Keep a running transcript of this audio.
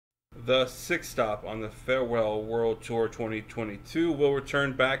The sixth stop on the Farewell World Tour 2022 will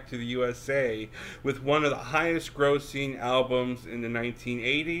return back to the USA with one of the highest grossing albums in the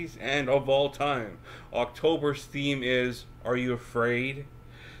 1980s and of all time. October's theme is Are You Afraid?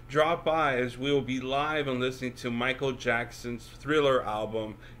 Drop by as we will be live and listening to Michael Jackson's Thriller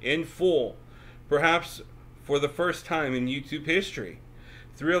album in full, perhaps for the first time in YouTube history.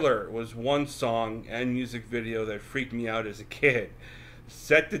 Thriller was one song and music video that freaked me out as a kid.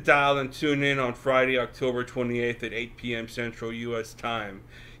 Set the dial and tune in on Friday, October 28th at 8 p.m. Central U.S. time.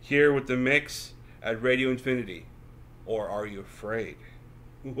 Here with the mix at Radio Infinity. Or are you afraid?